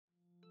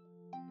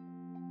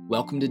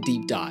Welcome to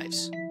Deep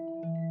Dives,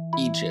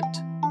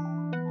 Egypt,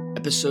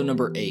 episode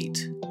number 8,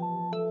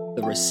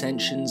 The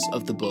Recensions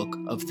of the Book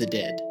of the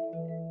Dead.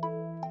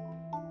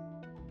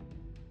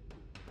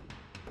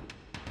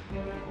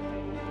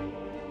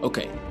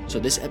 Okay, so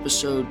this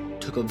episode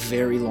took a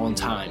very long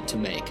time to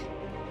make,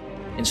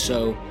 and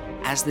so,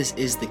 as this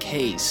is the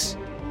case,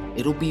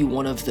 it'll be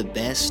one of the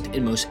best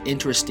and most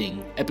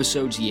interesting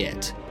episodes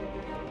yet.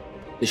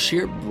 The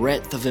sheer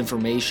breadth of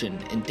information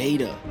and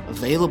data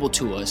available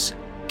to us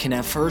can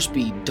at first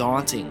be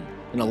daunting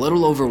and a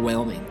little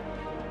overwhelming.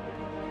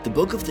 The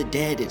Book of the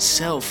Dead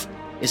itself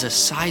is a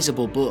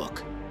sizable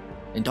book,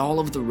 and all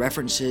of the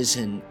references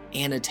and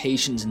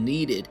annotations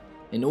needed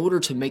in order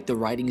to make the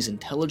writings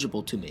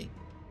intelligible to me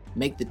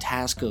make the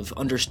task of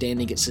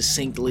understanding it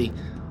succinctly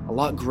a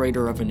lot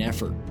greater of an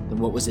effort than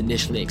what was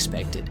initially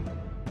expected.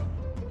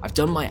 I've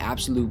done my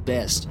absolute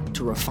best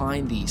to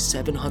refine the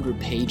 700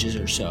 pages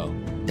or so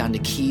down to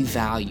key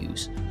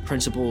values,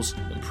 principles,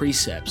 and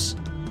precepts.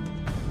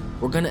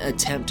 We're going to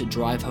attempt to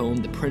drive home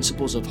the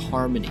principles of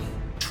harmony,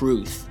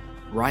 truth,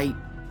 right,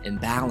 and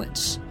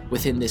balance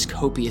within this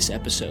copious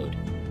episode.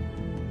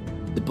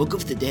 The Book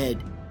of the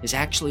Dead is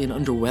actually an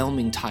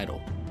underwhelming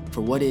title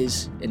for what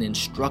is an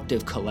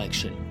instructive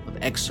collection of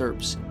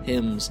excerpts,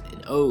 hymns,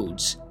 and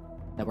odes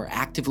that were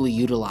actively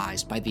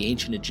utilized by the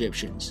ancient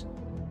Egyptians.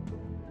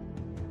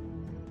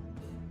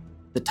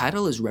 The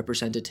title is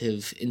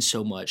representative in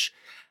so much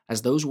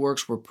as those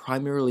works were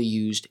primarily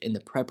used in the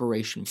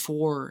preparation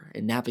for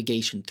and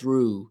navigation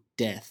through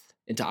death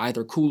into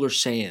either cooler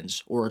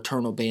sands or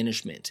eternal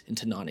banishment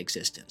into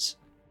non-existence.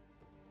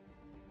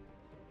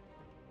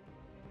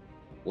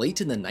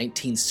 Late in the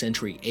 19th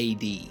century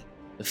AD,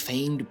 the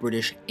famed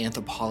British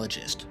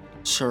anthropologist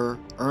Sir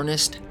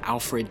Ernest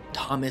Alfred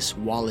Thomas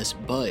Wallace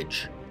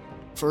Budge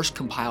first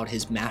compiled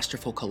his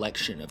masterful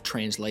collection of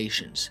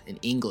translations in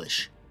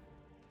English.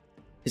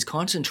 His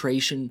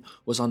concentration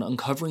was on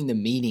uncovering the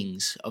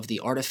meanings of the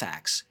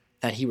artifacts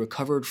that he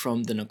recovered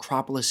from the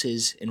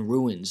necropolises and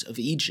ruins of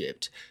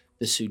Egypt,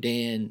 the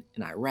Sudan,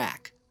 and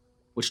Iraq,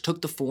 which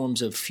took the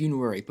forms of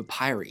funerary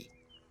papyri,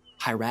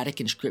 hieratic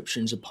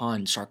inscriptions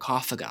upon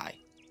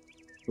sarcophagi,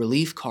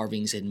 relief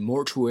carvings in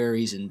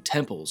mortuaries and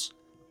temples,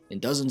 and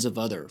dozens of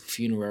other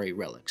funerary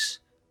relics.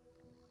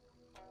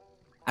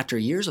 After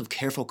years of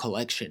careful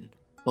collection,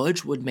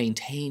 Budge would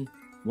maintain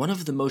one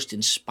of the most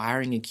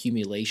inspiring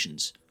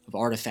accumulations of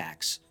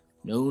artifacts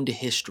known to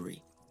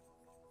history,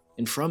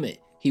 and from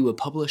it he would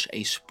publish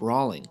a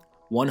sprawling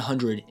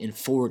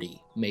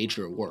 140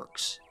 major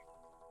works.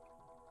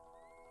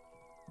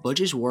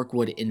 Budge's work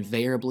would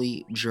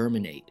invariably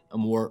germinate a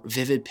more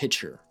vivid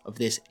picture of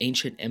this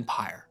ancient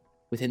empire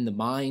within the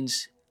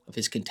minds of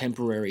his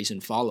contemporaries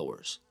and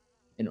followers,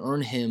 and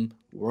earn him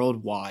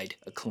worldwide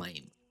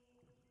acclaim.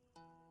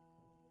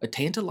 A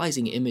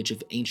tantalizing image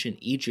of ancient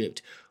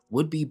Egypt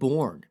would be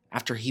born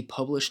after he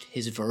published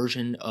his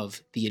version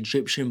of the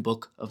Egyptian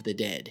Book of the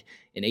Dead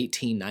in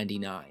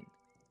 1899.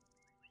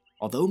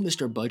 Although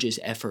Mr. Budge's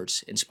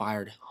efforts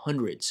inspired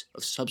hundreds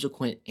of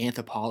subsequent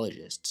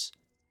anthropologists,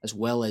 as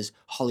well as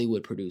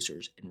Hollywood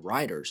producers and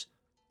writers,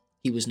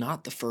 he was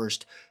not the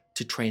first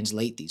to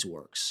translate these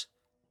works.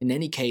 In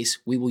any case,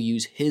 we will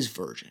use his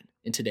version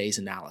in today's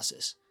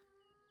analysis.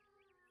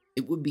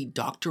 It would be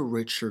Dr.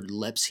 Richard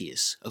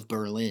Lepsius of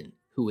Berlin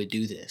who would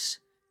do this,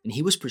 and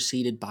he was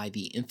preceded by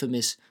the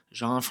infamous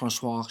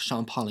Jean-François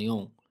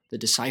Champollion, the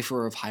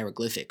decipherer of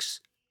hieroglyphics.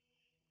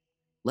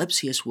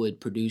 Lepsius would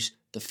produce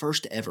the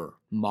first ever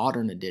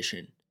modern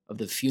edition of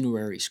the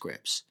funerary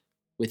scripts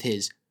with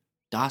his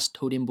Das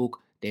Totenbuch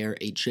der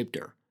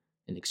Ägypter,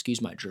 and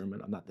excuse my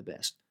German, I'm not the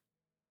best.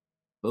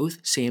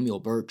 Both Samuel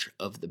Birch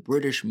of the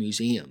British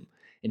Museum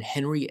and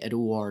Henry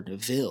Edouard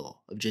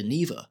Neville of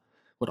Geneva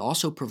would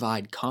also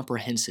provide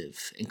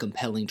comprehensive and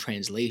compelling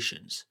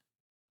translations,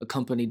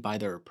 accompanied by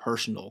their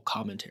personal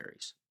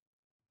commentaries.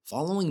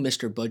 Following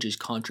Mr. Budge's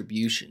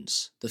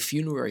contributions, the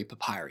funerary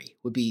papyri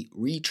would be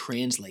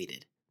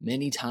retranslated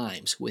many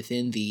times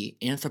within the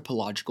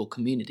anthropological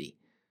community,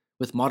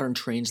 with modern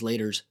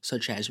translators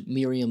such as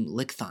Miriam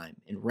Lichtheim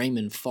and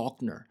Raymond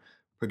Faulkner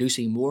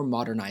producing more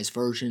modernized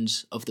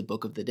versions of the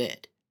Book of the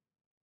Dead.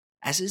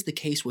 As is the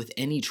case with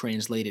any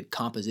translated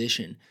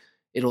composition,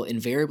 it'll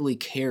invariably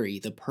carry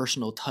the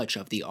personal touch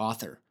of the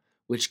author,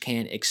 which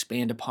can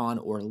expand upon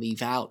or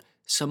leave out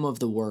some of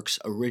the work's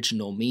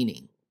original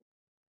meaning.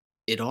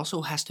 It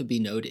also has to be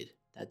noted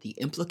that the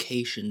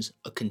implications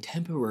a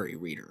contemporary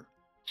reader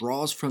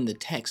draws from the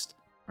text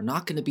are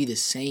not going to be the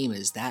same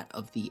as that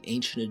of the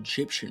ancient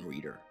Egyptian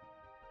reader.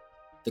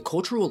 The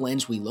cultural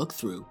lens we look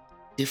through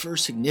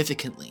differs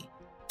significantly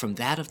from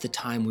that of the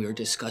time we are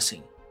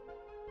discussing.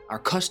 Our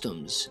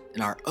customs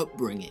and our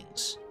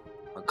upbringings,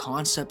 our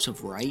concepts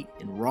of right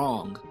and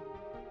wrong,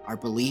 our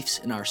beliefs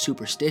and our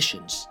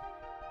superstitions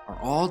are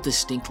all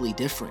distinctly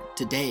different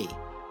today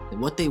than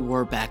what they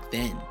were back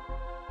then.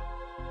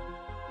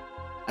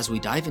 As we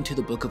dive into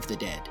the Book of the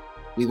Dead,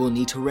 we will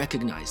need to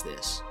recognize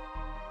this.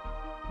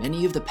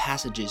 Many of the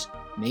passages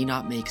may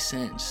not make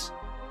sense.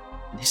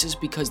 This is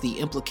because the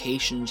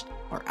implications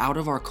are out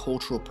of our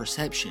cultural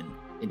perception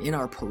and in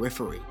our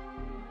periphery.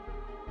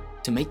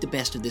 To make the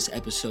best of this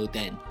episode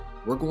then,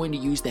 we're going to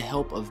use the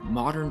help of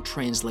modern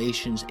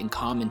translations and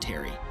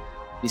commentary.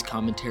 These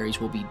commentaries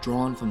will be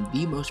drawn from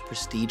the most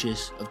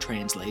prestigious of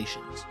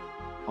translations,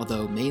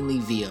 although mainly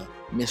via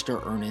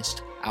Mr.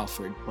 Ernest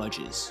Alfred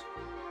Budges.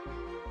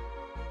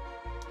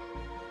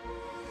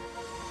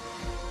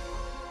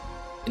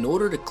 In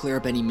order to clear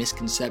up any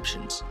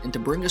misconceptions and to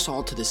bring us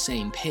all to the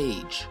same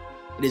page,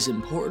 it is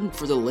important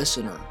for the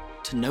listener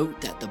to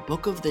note that the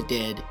Book of the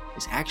Dead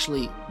is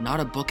actually not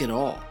a book at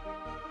all.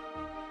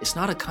 It's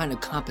not a kind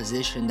of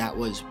composition that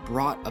was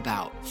brought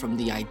about from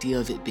the idea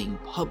of it being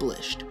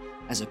published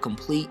as a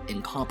complete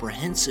and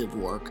comprehensive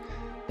work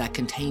that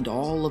contained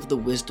all of the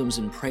wisdoms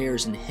and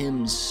prayers and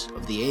hymns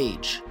of the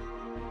age.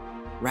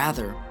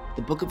 Rather,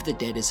 the Book of the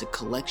Dead is a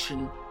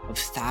collection of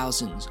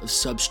thousands of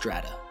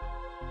substrata,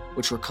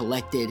 which were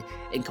collected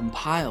and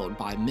compiled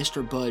by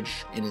Mr.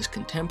 Budge and his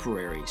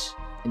contemporaries,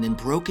 and then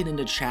broken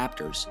into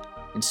chapters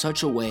in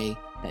such a way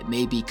that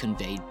may be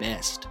conveyed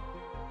best.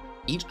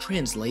 Each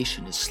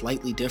translation is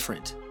slightly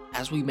different,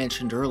 as we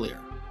mentioned earlier,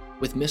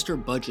 with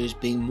Mr. Budge's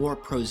being more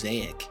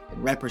prosaic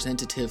and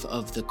representative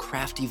of the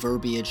crafty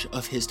verbiage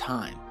of his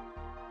time,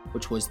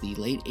 which was the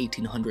late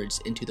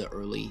 1800s into the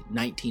early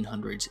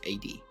 1900s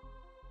AD.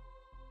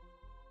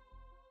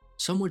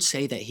 Some would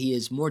say that he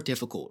is more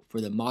difficult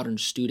for the modern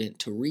student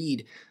to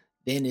read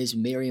than is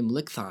Miriam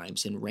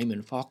Lichtheim's and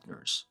Raymond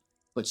Faulkner's,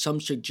 but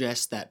some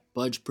suggest that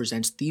Budge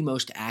presents the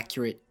most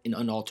accurate and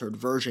unaltered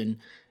version,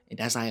 and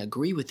as I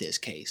agree with this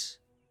case,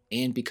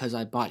 and because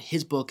I bought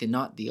his book and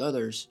not the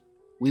others,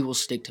 we will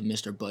stick to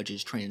Mr.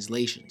 Budge's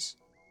translations.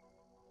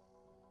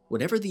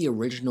 Whatever the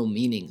original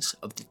meanings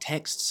of the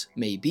texts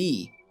may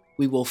be,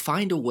 we will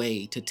find a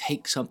way to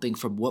take something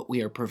from what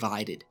we are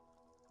provided,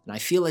 and I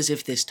feel as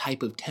if this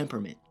type of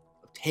temperament,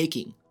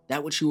 taking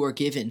that which you are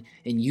given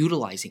and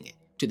utilizing it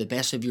to the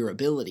best of your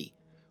ability,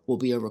 will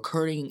be a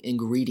recurring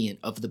ingredient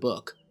of the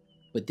book,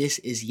 but this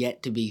is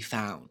yet to be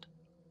found.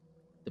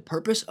 The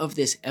purpose of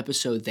this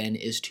episode then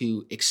is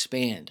to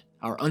expand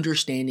our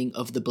understanding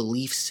of the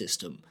belief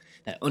system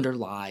that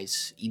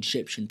underlies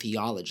Egyptian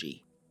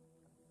theology.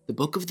 The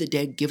Book of the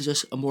Dead gives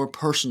us a more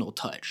personal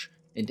touch,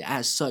 and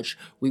as such,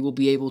 we will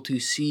be able to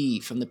see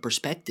from the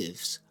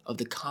perspectives of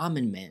the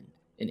common men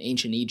in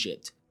ancient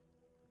Egypt.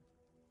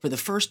 For the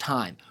first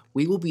time,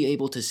 we will be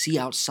able to see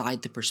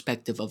outside the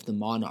perspective of the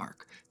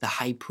monarch, the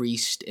high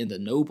priest, and the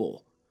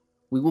noble.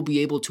 We will be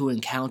able to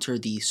encounter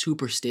the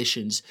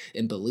superstitions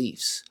and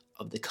beliefs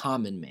of the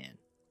common man.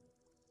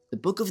 The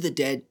Book of the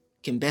Dead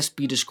can best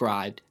be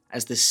described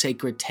as the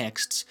sacred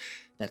texts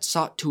that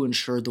sought to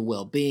ensure the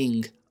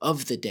well-being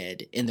of the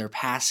dead in their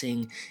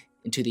passing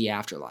into the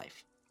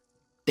afterlife.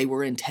 They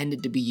were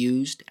intended to be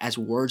used as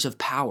words of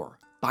power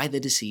by the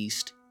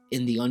deceased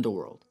in the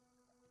underworld.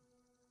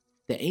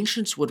 The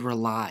ancients would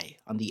rely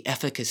on the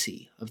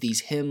efficacy of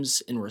these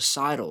hymns and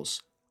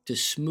recitals to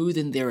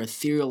smoothen their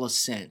ethereal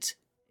ascent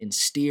and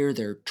steer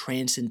their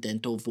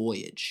transcendental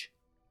voyage.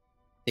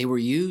 They were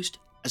used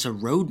as a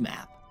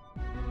roadmap,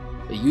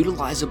 a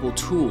utilizable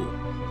tool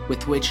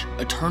with which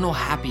eternal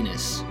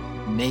happiness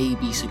may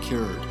be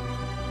secured.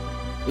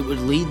 It would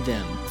lead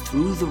them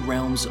through the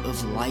realms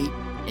of light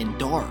and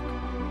dark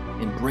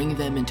and bring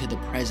them into the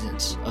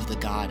presence of the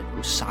god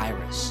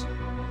Osiris,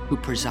 who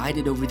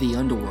presided over the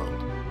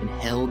underworld and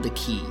held the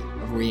key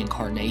of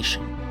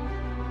reincarnation.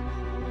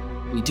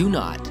 We do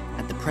not,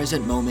 at the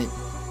present moment,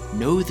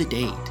 know the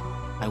date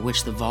by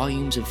which the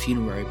volumes of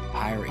funerary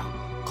papyri,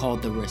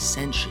 called the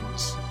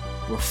recensions,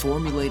 were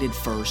formulated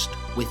first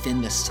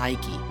within the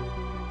psyche.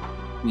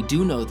 We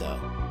do know, though,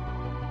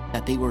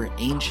 that they were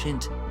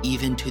ancient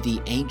even to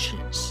the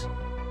ancients.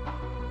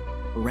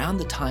 Around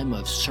the time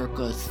of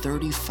circa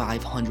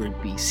 3500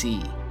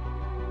 BC,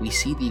 we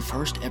see the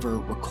first ever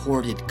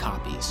recorded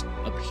copies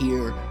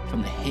appear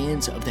from the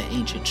hands of the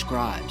ancient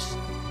scribes.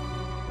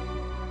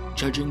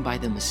 Judging by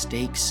the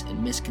mistakes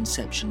and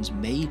misconceptions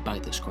made by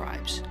the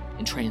scribes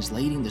in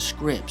translating the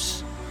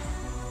scripts,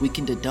 we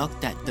can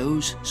deduct that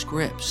those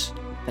scripts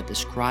that the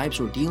scribes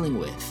were dealing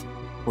with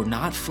were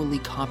not fully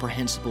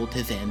comprehensible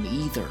to them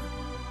either,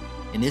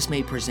 and this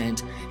may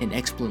present an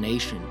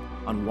explanation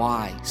on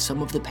why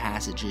some of the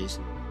passages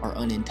are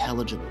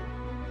unintelligible.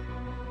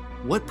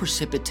 What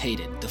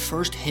precipitated the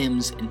first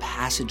hymns and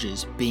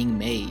passages being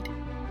made,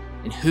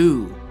 and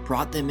who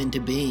brought them into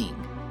being?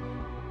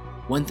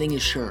 One thing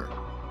is sure,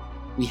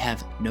 we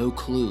have no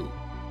clue,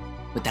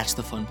 but that's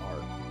the fun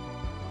part.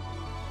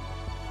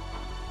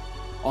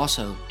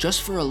 Also,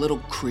 just for a little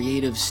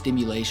creative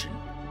stimulation,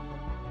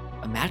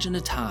 imagine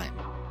a time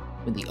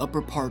when the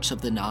upper parts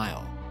of the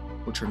Nile,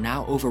 which are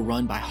now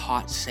overrun by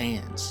hot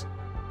sands,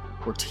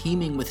 were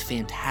teeming with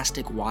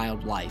fantastic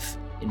wildlife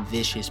and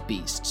vicious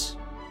beasts.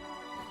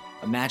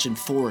 Imagine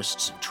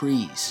forests of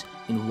trees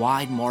and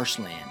wide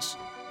marshlands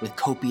with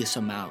copious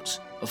amounts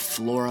of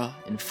flora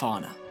and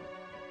fauna.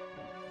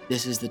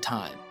 This is the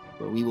time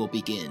where we will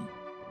begin.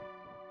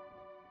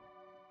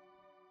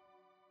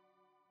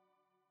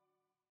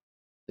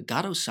 The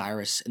god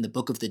Osiris and the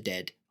Book of the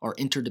Dead are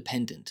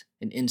interdependent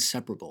and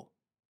inseparable.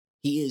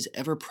 He is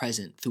ever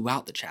present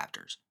throughout the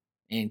chapters,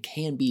 and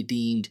can be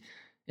deemed,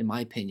 in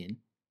my opinion,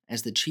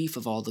 as the chief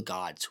of all the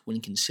gods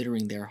when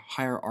considering their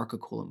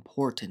hierarchical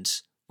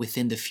importance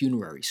within the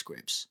funerary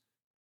scripts.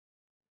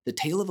 The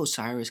tale of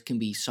Osiris can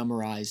be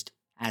summarized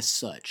as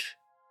such.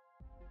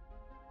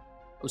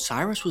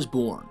 Osiris was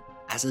born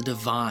as a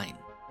divine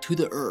to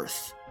the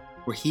earth,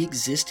 where he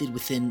existed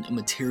within a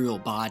material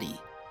body.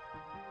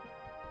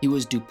 He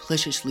was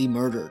duplicitously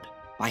murdered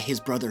by his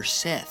brother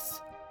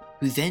Seth,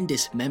 who then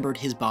dismembered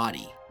his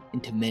body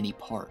into many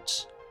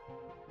parts.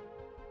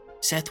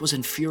 Seth was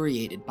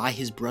infuriated by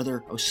his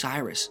brother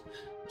Osiris.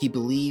 He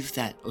believed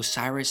that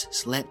Osiris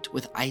slept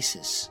with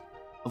Isis,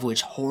 of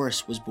which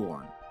Horus was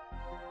born.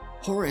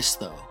 Horus,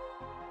 though,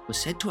 was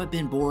said to have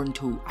been born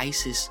to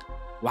Isis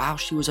while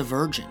she was a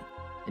virgin,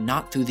 and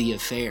not through the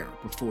affair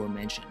before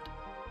mentioned.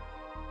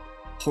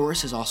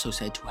 Horus is also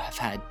said to have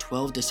had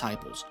 12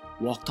 disciples,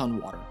 walked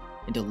on water,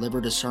 and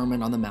delivered a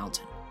sermon on the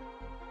mountain.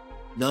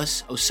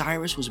 Thus,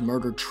 Osiris was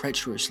murdered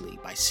treacherously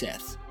by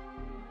Seth.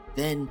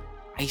 Then,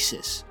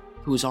 Isis,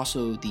 who was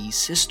also the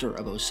sister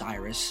of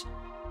Osiris,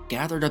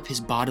 gathered up his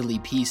bodily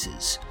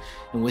pieces,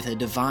 and with the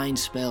divine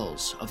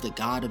spells of the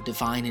god of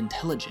divine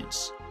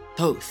intelligence,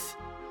 Thoth,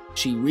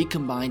 she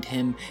recombined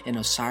him, and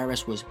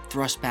Osiris was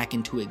thrust back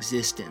into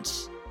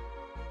existence.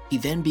 He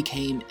then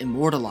became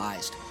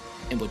immortalized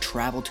and would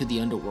travel to the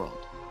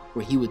underworld,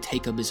 where he would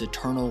take up his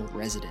eternal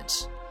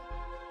residence.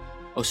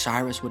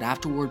 Osiris would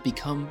afterward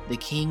become the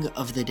king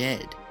of the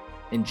dead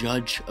and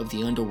judge of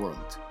the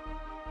underworld.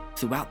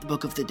 Throughout the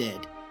Book of the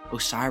Dead,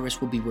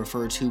 Osiris will be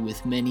referred to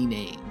with many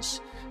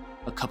names,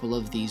 a couple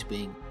of these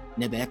being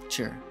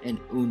Nebekhtar and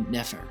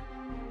Un-Nefer.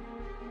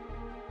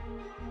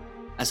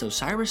 As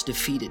Osiris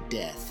defeated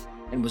death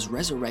and was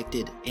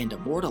resurrected and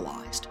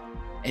immortalized,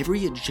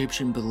 every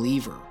Egyptian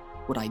believer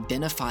would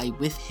identify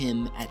with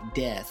him at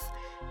death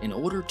in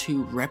order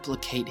to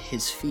replicate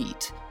his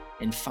feat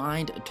and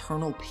find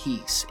eternal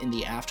peace in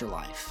the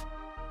afterlife.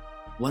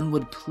 One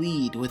would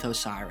plead with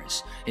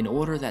Osiris in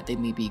order that they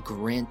may be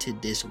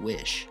granted this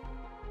wish.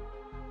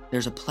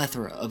 There's a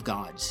plethora of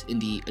gods in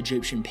the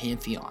Egyptian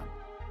pantheon,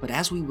 but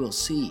as we will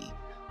see,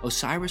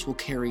 Osiris will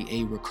carry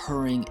a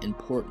recurring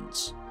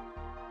importance.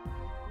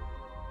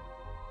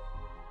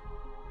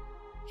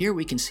 Here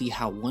we can see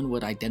how one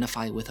would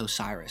identify with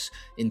Osiris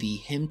in the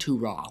hymn to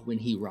Ra when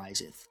he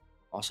riseth.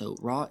 Also,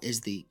 Ra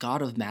is the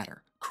god of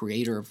matter,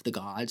 creator of the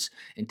gods,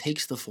 and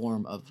takes the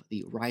form of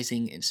the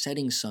rising and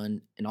setting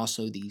sun and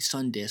also the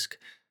sun disk.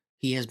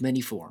 He has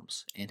many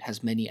forms and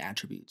has many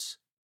attributes.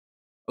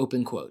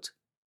 Open quote.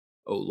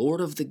 O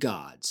Lord of the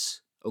gods,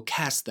 O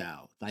cast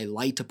thou thy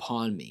light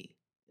upon me,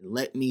 and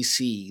let me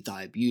see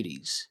thy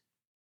beauties.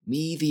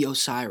 Me the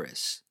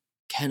Osiris,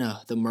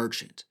 Kenna the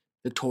merchant,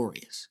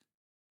 victorious.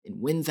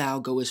 And when thou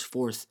goest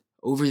forth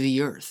over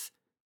the earth,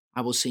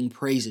 I will sing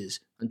praises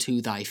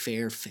unto thy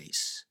fair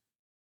face.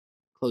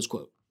 Close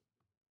quote.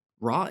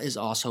 Ra is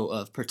also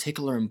of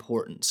particular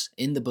importance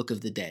in the Book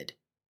of the Dead.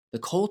 The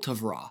cult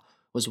of Ra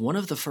was one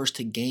of the first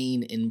to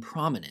gain in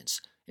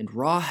prominence, and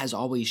Ra has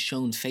always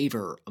shown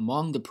favor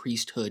among the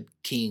priesthood,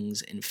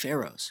 kings, and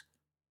pharaohs.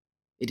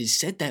 It is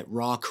said that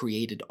Ra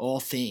created all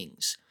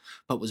things,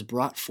 but was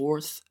brought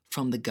forth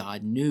from the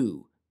god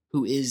Nu,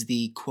 who is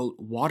the, quote,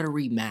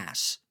 watery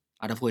mass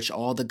out of which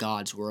all the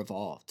gods were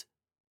evolved.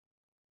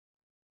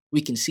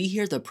 We can see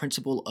here the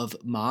principle of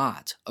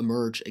Ma'at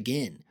emerge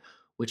again,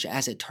 which,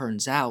 as it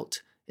turns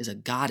out, is a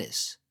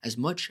goddess as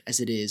much as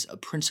it is a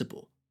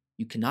principle.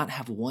 You cannot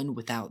have one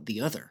without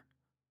the other.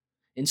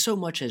 In so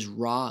much as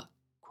Ra,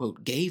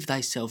 quote, gave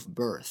thyself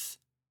birth,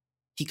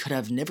 he could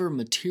have never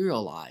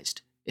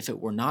materialized if it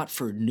were not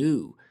for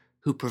Nu,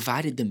 who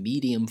provided the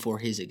medium for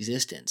his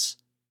existence.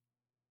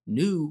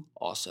 Nu,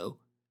 also,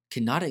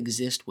 cannot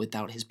exist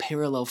without his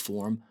parallel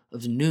form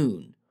of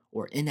Nun,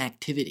 or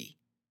inactivity.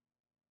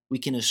 We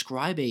can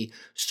ascribe a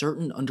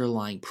certain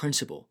underlying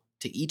principle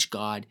to each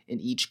god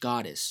and each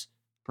goddess.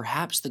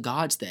 Perhaps the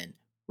gods, then,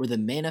 were the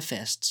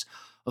manifests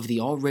of the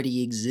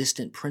already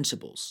existent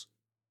principles,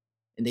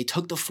 and they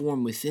took the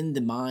form within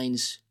the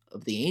minds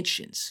of the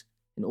ancients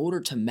in order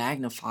to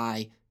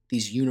magnify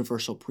these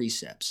universal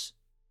precepts.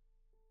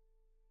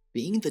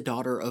 Being the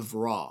daughter of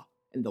Ra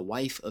and the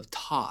wife of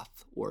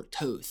Thoth, or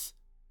Thoth,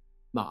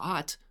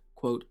 Ma'at,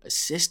 quote,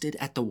 assisted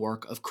at the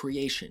work of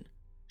creation.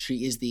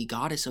 She is the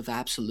goddess of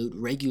absolute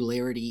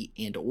regularity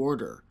and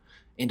order,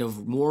 and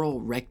of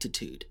moral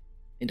rectitude,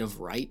 and of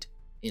right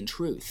and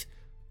truth.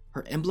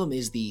 Her emblem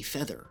is the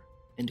feather,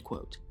 end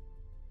quote.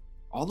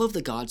 All of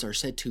the gods are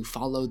said to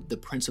follow the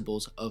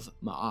principles of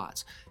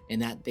Ma'at,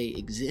 and that they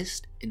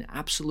exist in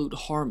absolute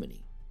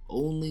harmony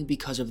only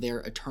because of their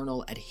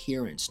eternal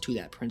adherence to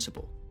that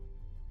principle.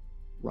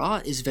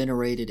 Ra is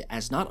venerated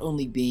as not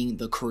only being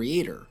the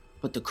creator,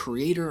 but the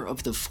creator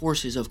of the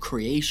forces of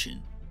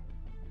creation.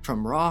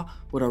 From Ra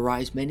would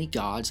arise many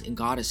gods and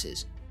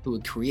goddesses who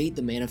would create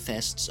the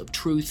manifests of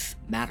truth,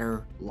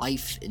 matter,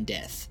 life, and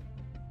death.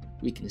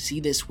 We can see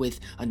this with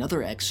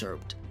another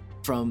excerpt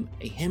from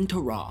a hymn to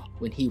Ra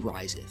when he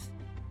riseth.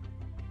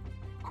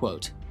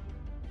 Quote,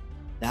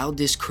 Thou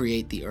didst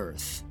create the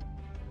earth.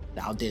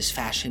 Thou didst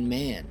fashion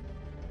man.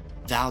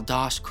 Thou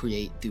dost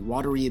create the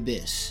watery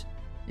abyss,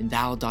 and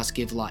thou dost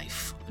give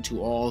life unto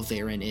all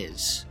therein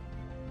is."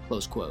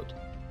 Close quote.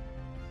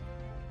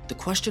 The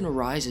question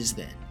arises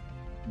then,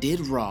 did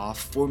Ra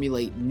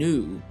formulate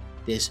Nu,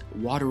 this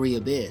watery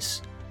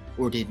abyss,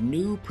 or did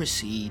Nu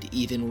precede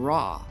even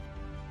Ra?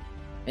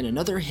 In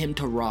another hymn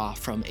to Ra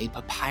from a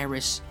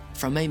papyrus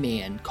from a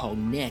man called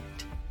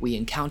Necht, we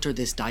encounter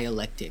this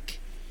dialectic.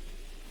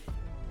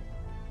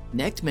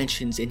 Necht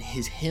mentions in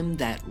his hymn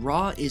that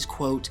Ra is,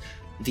 quote,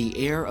 "the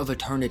heir of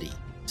eternity,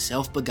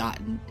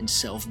 self-begotten and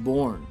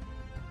self-born,"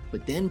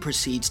 but then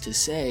proceeds to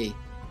say,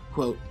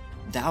 quote,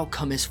 "Thou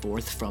comest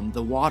forth from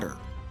the water.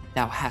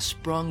 Thou hast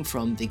sprung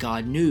from the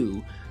god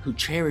Nu, who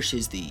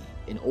cherishes thee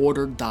and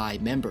ordered thy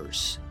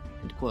members."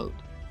 End quote.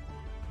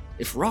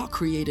 If Ra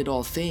created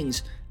all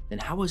things, then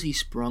how was he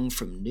sprung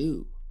from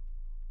Nu?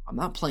 I'm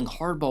not playing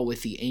hardball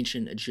with the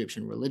ancient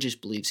Egyptian religious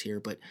beliefs here,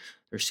 but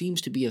there seems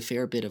to be a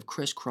fair bit of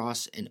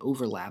crisscross and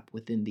overlap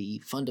within the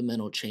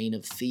fundamental chain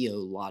of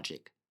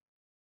theologic.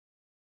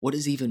 What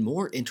is even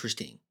more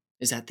interesting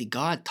is that the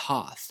god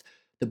Thoth,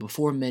 the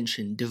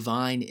before-mentioned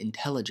divine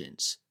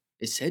intelligence,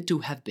 is said to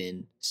have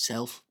been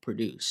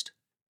self-produced.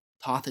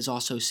 Thoth is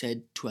also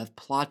said to have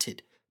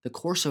plotted the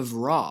course of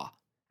Ra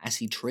as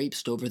he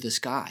traipsed over the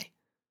sky.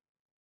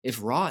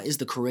 If Ra is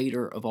the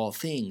creator of all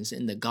things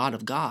and the god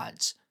of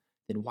gods,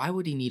 then why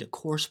would he need a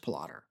course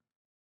plotter?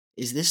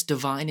 Is this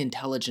divine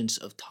intelligence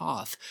of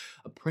Thoth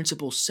a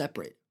principle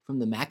separate from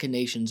the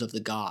machinations of the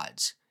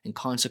gods and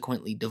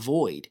consequently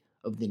devoid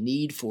of the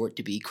need for it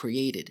to be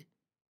created?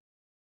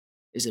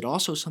 Is it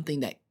also something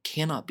that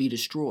cannot be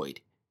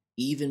destroyed,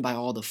 even by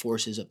all the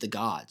forces of the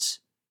gods?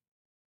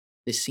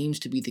 This seems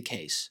to be the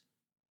case.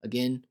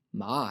 Again,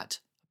 Ma'at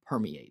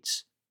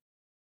permeates.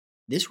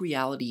 This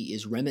reality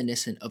is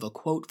reminiscent of a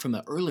quote from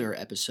an earlier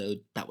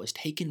episode that was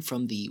taken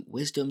from the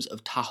Wisdoms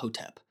of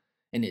Ptahhotep,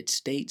 and it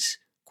states,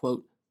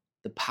 quote,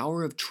 "The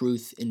power of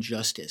truth and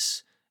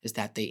justice is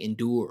that they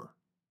endure."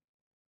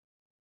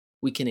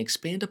 We can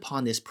expand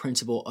upon this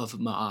principle of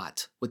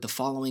Ma'at with the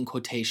following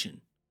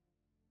quotation,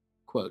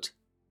 quote,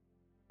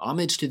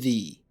 "Homage to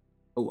thee,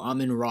 O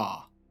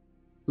Amun-Ra,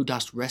 who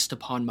dost rest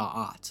upon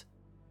Ma'at,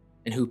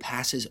 and who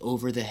passes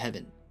over the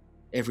heaven,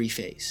 every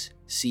face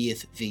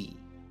seeth thee."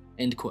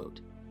 End quote.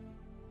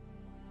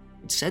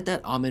 It's said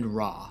that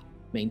Amun-Ra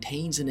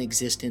maintains an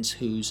existence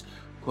whose,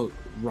 quote,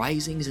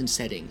 "risings and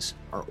settings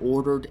are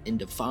ordered and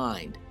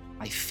defined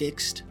by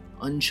fixed,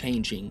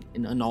 unchanging,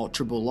 and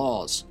unalterable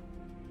laws."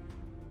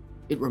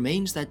 It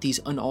remains that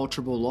these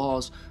unalterable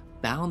laws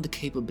bound the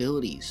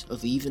capabilities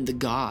of even the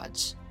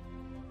gods.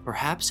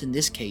 Perhaps in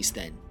this case,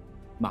 then,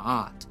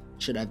 Ma'at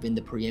should have been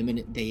the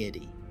preeminent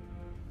deity.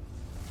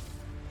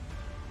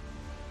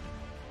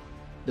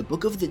 The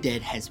Book of the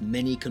Dead has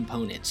many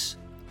components.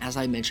 As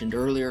I mentioned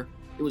earlier,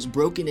 it was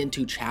broken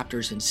into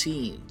chapters and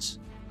scenes.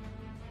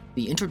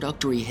 The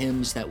introductory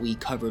hymns that we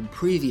covered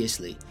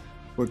previously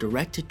were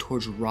directed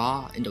towards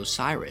Ra and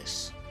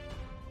Osiris.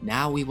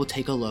 Now we will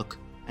take a look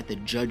at the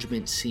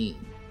judgment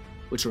scene,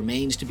 which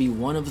remains to be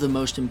one of the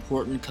most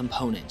important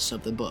components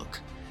of the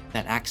book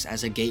that acts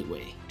as a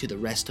gateway to the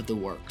rest of the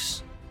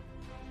works.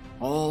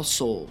 All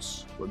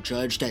souls were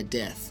judged at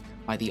death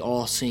by the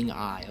all-seeing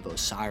eye of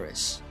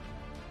Osiris,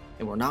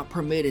 and were not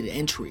permitted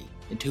entry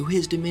into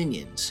his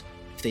dominions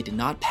if they did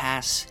not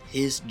pass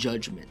his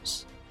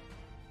judgments.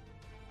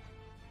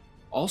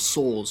 All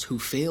souls who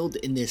failed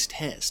in this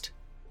test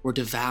were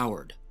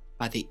devoured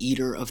by the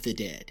Eater of the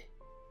Dead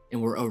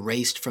and were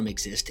erased from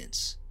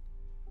existence.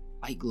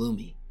 Quite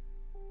gloomy.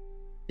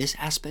 This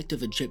aspect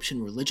of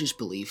Egyptian religious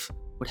belief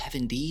would have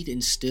indeed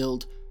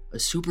instilled a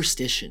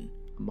superstition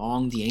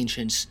among the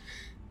ancients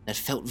that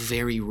felt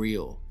very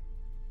real.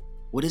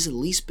 What is the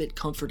least bit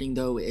comforting,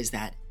 though, is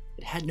that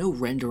it had no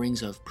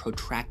renderings of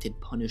protracted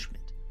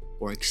punishment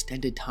or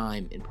extended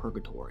time in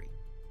purgatory.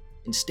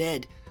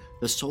 Instead,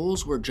 the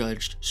souls were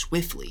judged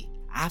swiftly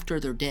after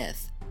their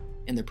death,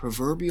 and the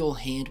proverbial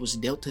hand was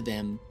dealt to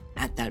them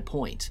at that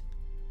point.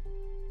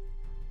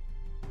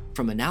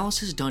 From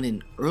analysis done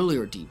in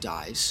earlier deep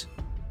dives,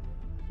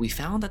 we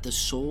found that the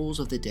souls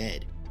of the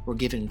dead were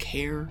given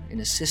care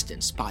and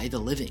assistance by the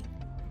living.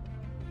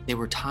 There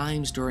were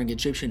times during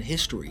Egyptian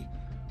history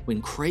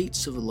when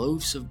crates of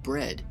loaves of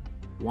bread,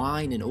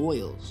 wine, and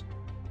oils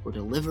were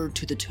delivered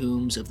to the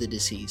tombs of the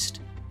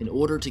deceased in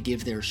order to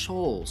give their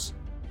souls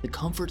the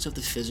comforts of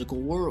the physical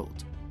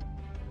world.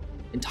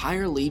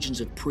 Entire legions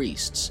of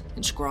priests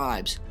and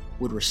scribes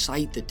would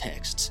recite the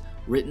texts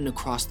written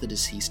across the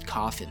deceased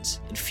coffins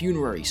and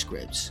funerary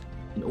scripts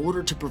in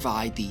order to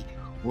provide the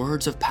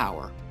words of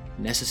power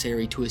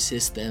necessary to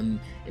assist them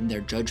in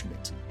their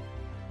judgment.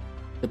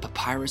 The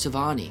Papyrus of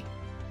Ani,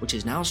 which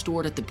is now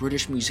stored at the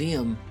British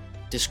Museum,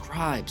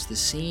 describes the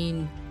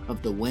scene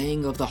of the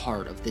weighing of the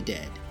heart of the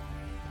dead.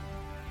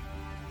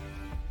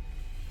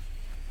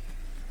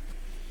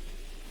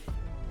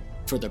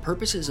 For the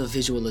purposes of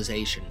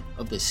visualization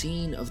of the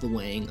scene of the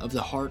weighing of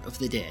the heart of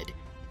the dead,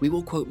 we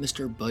will quote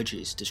Mr.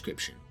 Budge's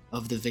description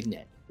of the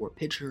vignette or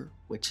picture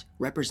which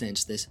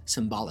represents this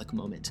symbolic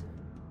moment.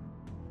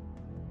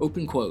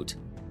 Open quote.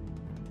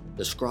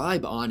 The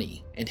scribe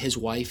Ani and his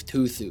wife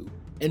Thuthu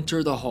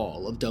enter the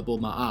hall of double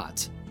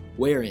Ma'at,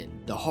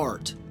 wherein the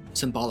heart,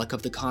 symbolic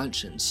of the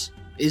conscience,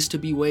 is to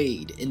be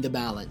weighed in the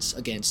balance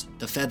against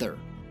the feather,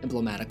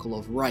 emblematical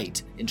of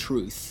right and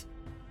truth.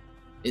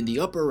 In the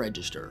upper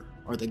register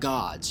are the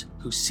gods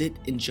who sit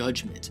in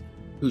judgment,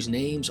 whose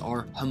names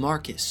are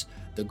Hamarkus,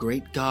 the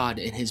great god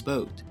in his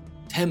boat,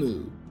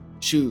 Temu,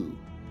 Shu,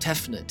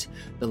 Tefnut,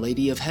 the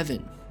Lady of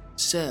Heaven,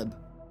 Seb,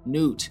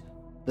 Nut,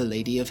 the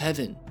Lady of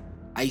Heaven,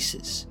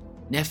 Isis,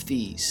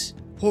 Nephthys,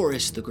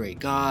 Horus, the great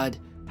god,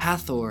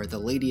 Hathor, the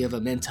Lady of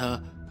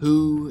Amenta,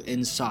 Hu,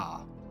 and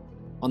Sa.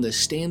 On the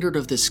standard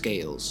of the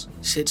scales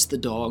sits the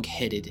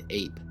dog-headed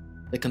ape,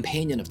 the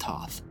companion of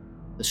Thoth,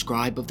 the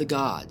scribe of the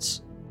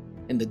gods,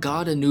 and the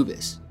god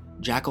Anubis,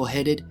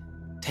 jackal-headed,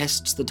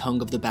 tests the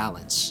tongue of the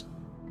balance.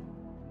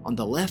 On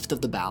the left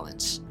of the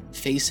balance,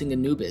 facing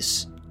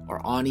Anubis,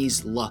 are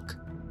Ani's luck,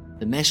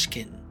 the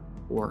Meshkin,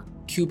 or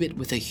cubit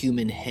with a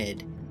human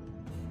head,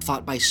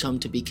 thought by some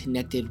to be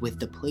connected with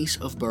the place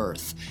of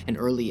birth and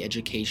early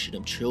education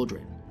of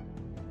children.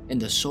 And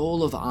the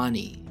soul of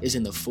Ani is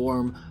in the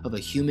form of a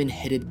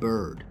human-headed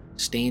bird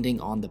standing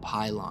on the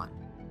pylon.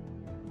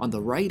 On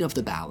the right of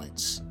the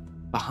balance,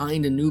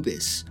 behind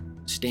Anubis,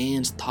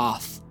 stands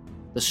Thoth,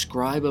 the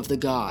scribe of the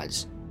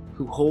gods,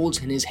 who holds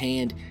in his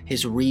hand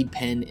his reed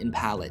pen and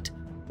palette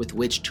with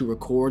which to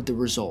record the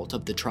result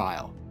of the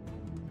trial.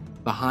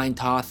 Behind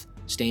Thoth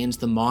stands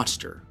the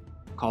monster,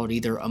 called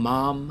either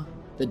Amam,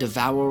 the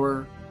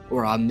devourer,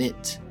 or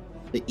Amit,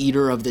 the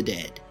eater of the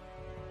dead.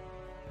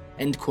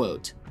 End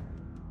quote.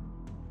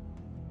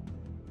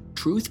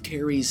 Truth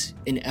carries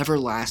an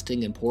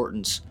everlasting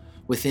importance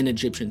within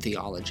Egyptian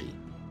theology.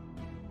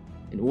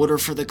 In order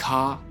for the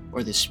Ka,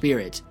 or the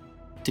spirit,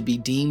 to be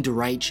deemed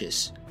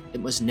righteous, it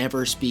must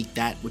never speak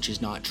that which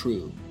is not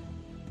true.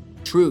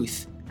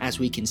 Truth, as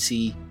we can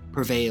see,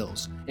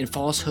 prevails, and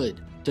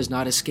falsehood does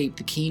not escape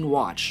the keen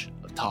watch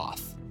of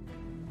Thoth.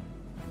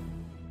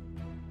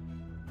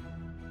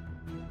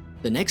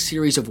 The next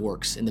series of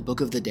works in the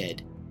Book of the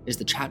Dead is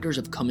the chapters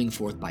of Coming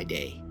Forth by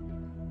Day.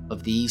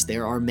 Of these,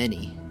 there are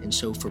many, and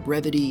so for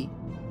brevity,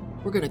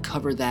 we're going to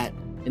cover that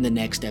in the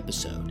next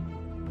episode.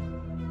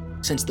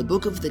 Since the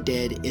Book of the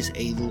Dead is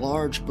a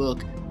large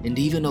book and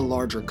even a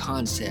larger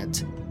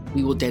concept,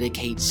 we will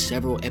dedicate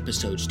several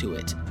episodes to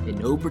it in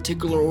no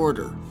particular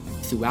order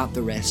throughout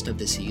the rest of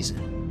the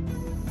season.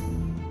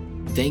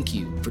 Thank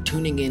you for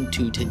tuning in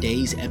to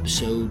today's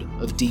episode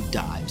of Deep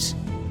Dives.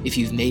 If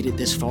you've made it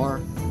this far,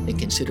 then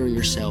consider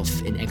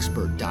yourself an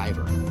expert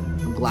diver.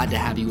 I'm glad to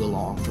have you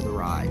along for the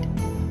ride.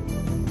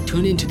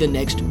 Tune into the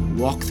next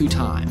Walk Through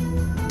Time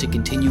to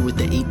continue with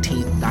the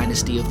 18th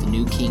dynasty of the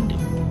New Kingdom.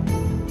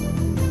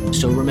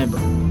 So remember,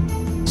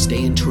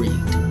 stay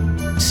intrigued.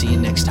 See you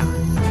next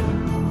time.